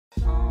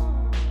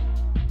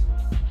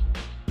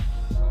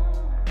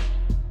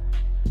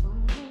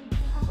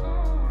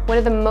One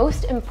of the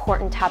most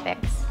important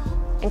topics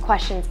and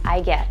questions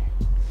I get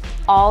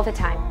all the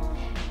time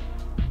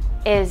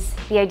is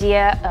the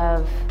idea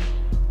of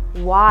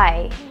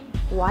why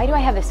do I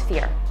have this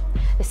fear?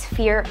 This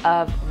fear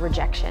of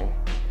rejection.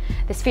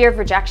 This fear of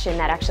rejection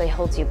that actually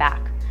holds you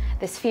back.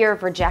 This fear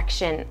of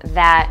rejection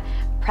that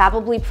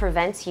probably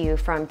prevents you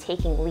from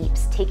taking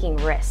leaps, taking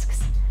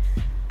risks.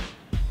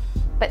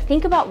 But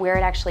think about where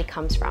it actually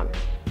comes from.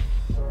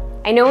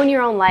 I know in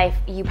your own life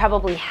you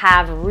probably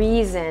have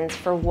reasons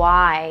for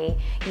why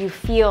you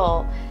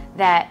feel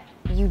that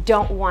you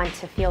don't want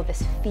to feel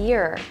this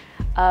fear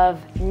of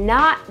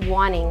not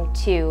wanting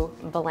to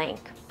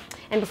blank.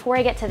 And before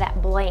I get to that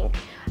blank,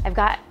 I've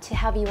got to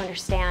have you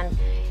understand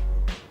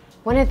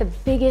one of the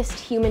biggest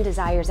human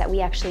desires that we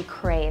actually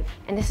crave,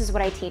 and this is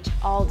what I teach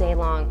all day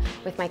long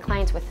with my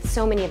clients, with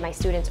so many of my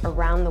students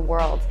around the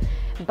world,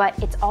 but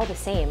it's all the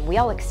same. We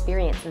all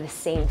experience the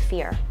same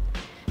fear.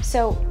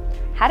 So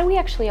how do we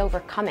actually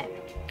overcome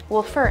it?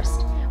 Well,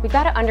 first, we've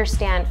got to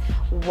understand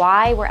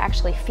why we're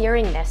actually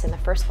fearing this in the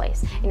first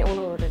place. And in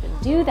order to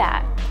do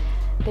that,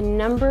 the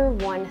number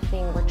one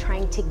thing we're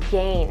trying to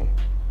gain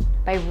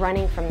by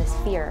running from this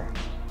fear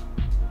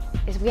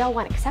is we all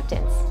want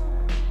acceptance.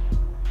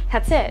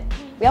 That's it.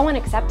 We all want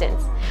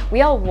acceptance.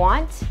 We all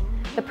want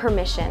the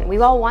permission. We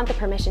all want the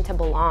permission to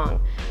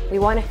belong. We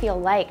want to feel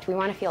liked. We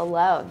want to feel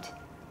loved.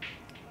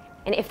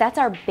 And if that's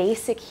our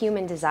basic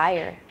human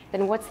desire,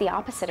 then what's the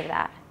opposite of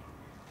that?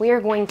 We are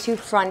going to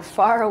run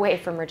far away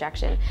from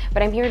rejection.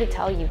 But I'm here to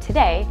tell you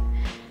today,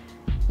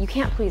 you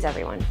can't please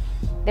everyone.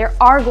 There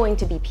are going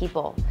to be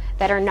people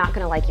that are not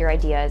going to like your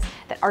ideas,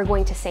 that are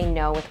going to say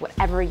no with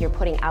whatever you're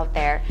putting out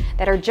there,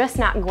 that are just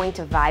not going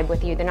to vibe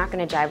with you, they're not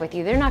going to jive with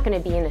you, they're not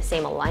going to be in the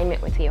same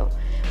alignment with you.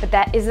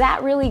 But is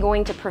that really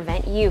going to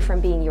prevent you from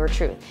being your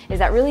truth? Is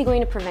that really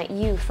going to prevent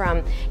you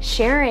from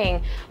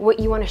sharing what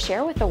you want to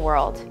share with the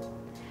world?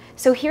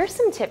 So here's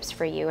some tips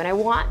for you, and I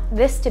want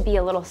this to be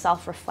a little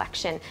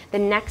self-reflection the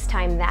next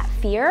time that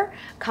fear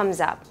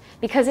comes up,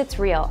 because it's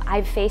real.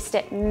 I've faced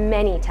it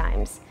many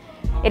times.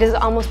 It has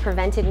almost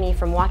prevented me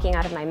from walking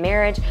out of my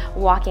marriage,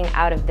 walking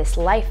out of this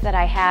life that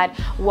I had,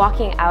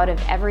 walking out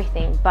of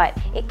everything, but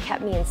it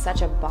kept me in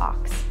such a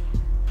box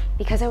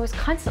because I was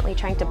constantly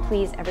trying to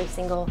please every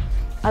single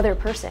other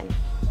person,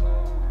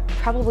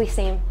 probably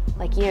same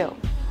like you.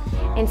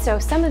 And so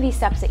some of these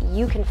steps that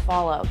you can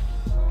follow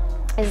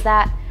is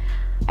that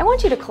I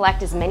want you to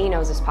collect as many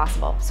no's as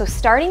possible. So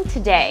starting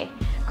today,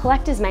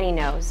 collect as many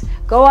no's.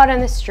 Go out on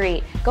the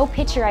street, go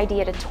pitch your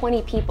idea to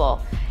 20 people.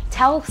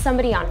 Tell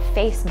somebody on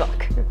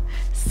Facebook,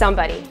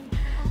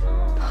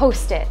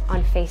 post it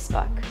on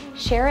Facebook.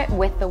 Share it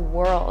with the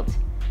world.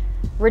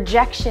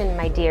 Rejection,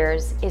 my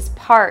dears, is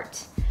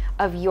part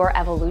of your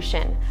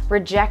evolution.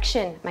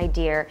 Rejection, my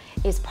dear,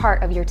 is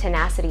part of your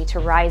tenacity to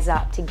rise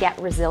up, to get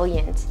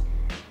resilient,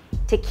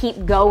 to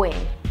keep going.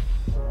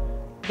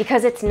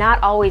 Because it's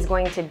not always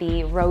going to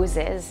be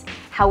roses.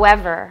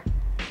 However,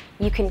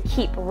 you can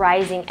keep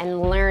rising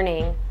and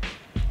learning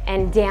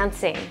and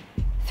dancing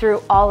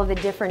through all of the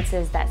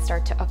differences that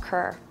start to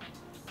occur.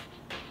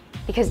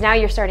 Because now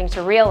you're starting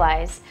to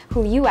realize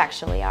who you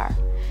actually are.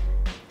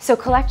 So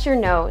collect your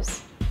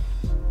no's.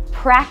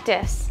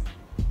 Practice,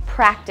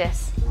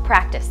 practice,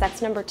 practice.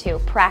 That's number 2,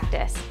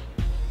 practice.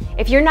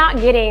 If you're not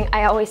getting,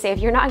 I always say, if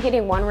you're not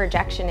getting 1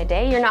 rejection a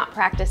day, you're not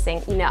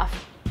practicing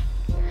enough.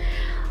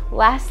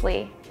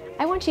 Lastly,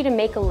 I want you to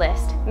make a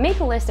list. Make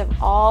a list of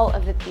all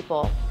of the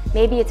people.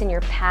 Maybe it's in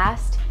your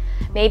past,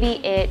 maybe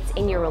it's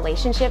in your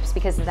relationships,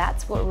 because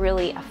that's what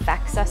really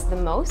affects us the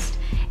most,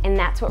 and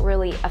that's what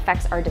really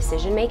affects our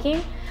decision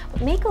making.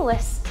 But make a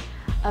list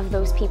of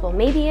those people.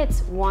 Maybe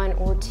it's 1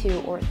 or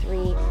 2 or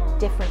 3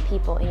 different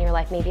people in your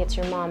life. Maybe it's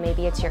your mom,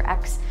 maybe it's your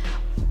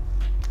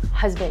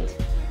ex-husband,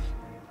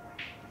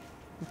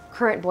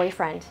 current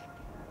boyfriend.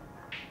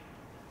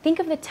 Think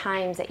of the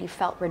times that you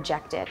felt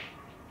rejected.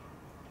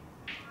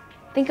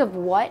 Think of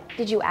what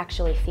did you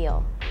actually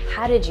feel?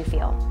 How did you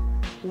feel?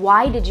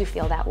 Why did you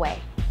feel that way?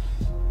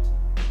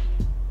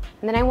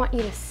 And then I want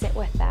you to sit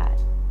with that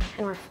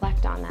and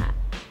reflect on that.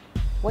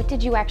 What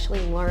did you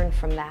actually learn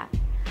from that?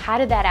 How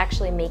did that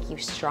actually make you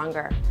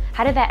stronger?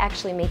 How did that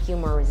actually make you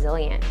more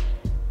resilient?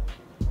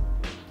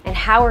 And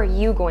how are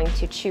you going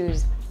to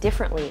choose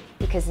differently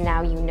because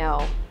now you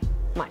know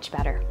much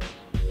better?